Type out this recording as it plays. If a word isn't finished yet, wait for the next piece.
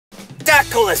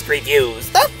the coolest reviews,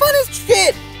 the funnest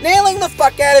shit, nailing the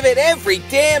fuck out of it every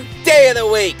damn day of the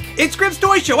week. It's Grim's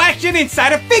Toy Show action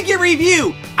inside a figure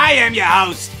review. I am your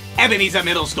host, Ebenezer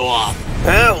Mittelsdorf.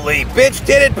 Holy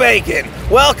bitch-titted bacon!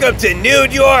 Welcome to New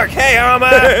York. Hey,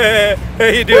 Homer. How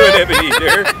you doing,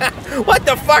 Ebenezer? What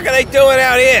the fuck are they doing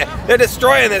out here? They're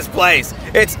destroying this place.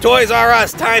 It's Toys R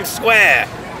Us Times Square.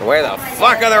 Where the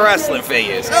fuck are the wrestling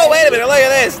figures? Oh, wait a minute, look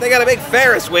at this. They got a big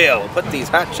Ferris wheel. Put these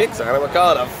hot chicks on it. We'll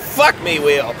call it a fuck me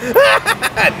wheel.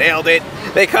 Nailed it.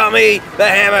 They call me the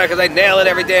Hammer because I nail it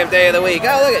every damn day of the week.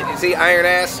 Oh, look at it. You see Iron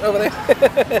Ass over there?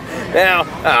 Now,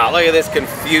 oh, look at this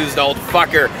confused old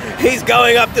fucker. He's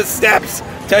going up the steps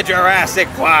to Jurassic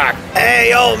Park.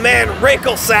 Hey, old man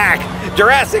Wrinkle Sack.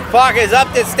 Jurassic Park is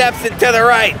up the steps and to the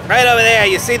right. Right over there.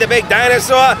 You see the big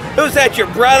dinosaur? Who's that, your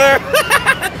brother?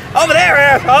 Over there,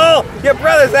 asshole! Your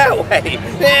brother's that way.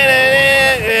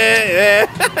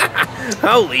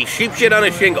 Holy sheep shit on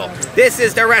a shingle. This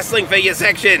is the wrestling figure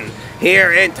section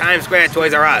here in Times Square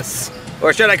Toys R Us.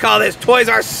 Or should I call this Toys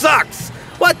R Sucks?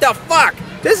 What the fuck?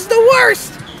 This is the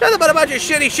worst. Nothing but a bunch of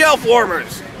shitty shelf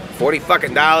warmers. $40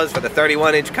 fucking for the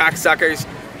 31-inch cocksuckers.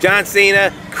 John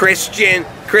Cena, Christian,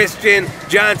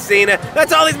 John Cena.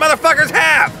 That's all these motherfuckers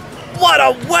have. What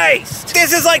a waste!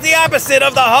 This is like the opposite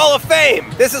of the Hall of Fame.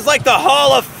 This is like the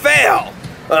Hall of Fail.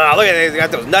 Oh, look at this. They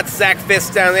got those nutsack fists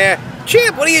down there.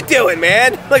 Champ, what are you doing,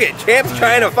 man? Look at Champ's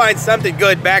trying to find something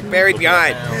good back buried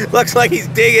behind. Looks like he's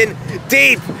digging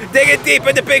deep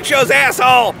into Big Show's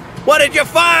asshole. What did you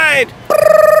find?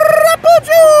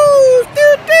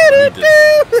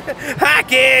 Hi,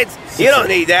 kids. You don't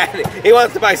need that. He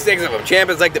wants to buy 6 of them. Champ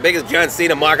is like the biggest John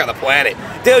Cena mark on the planet.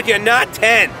 Dude, you're not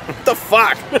 10. What the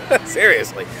fuck?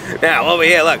 Seriously. Now, over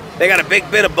here, look. They got a big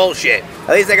bit of bullshit.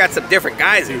 At least they got some different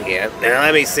guys in here. Now,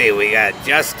 let me see. We got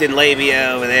Justin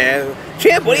Labia over there.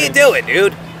 Champ, what are you doing,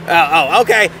 dude? Oh,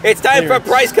 okay. It's time for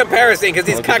price comparison because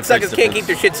these cocksuckers can't keep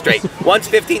their shit straight. One's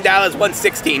 $15, one's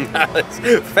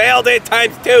 $16. Failed it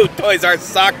 ×2. Toys R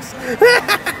Sucks.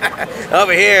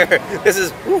 Over here, this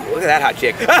is. Ooh, look at that hot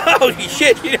chick. Oh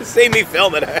shit! You just seen me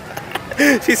filming her.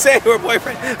 She's saying to her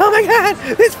boyfriend, "Oh my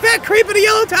god, this fat creep in a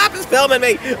yellow top is filming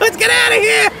me. Let's get out of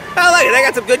here." Oh look, they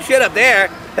got some good shit up there.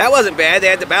 That wasn't bad. They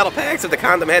had the battle packs of the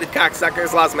condom-headed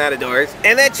cocksuckers, Los Matadores.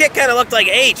 And that chick kind of looked like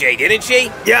AJ, didn't she?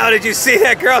 Yo, did you see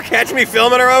that girl catch me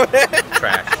filming her over there?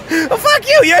 Trash. Well, fuck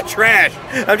you, you're trash.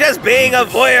 I'm just being a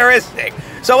voyeuristic.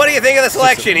 So what do you think of the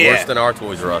selection here? Worse than our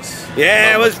Toys R Us.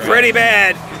 Yeah, it was pretty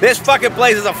bad. This fucking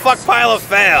place is a fuck pile of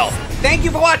fail. Thank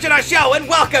you for watching our show and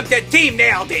welcome to Team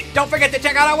Nailed It. Don't forget to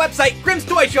check out our website,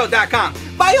 grimstoyshow.com.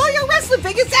 Buy all your wrestling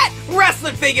figures at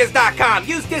wrestlingfigures.com.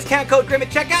 Use discount code GRIM at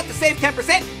checkout to save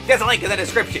 10%. There's a link in the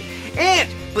description. And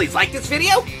please like this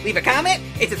video, leave a comment,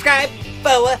 and subscribe.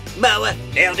 Wwe Mattel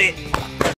nailed it.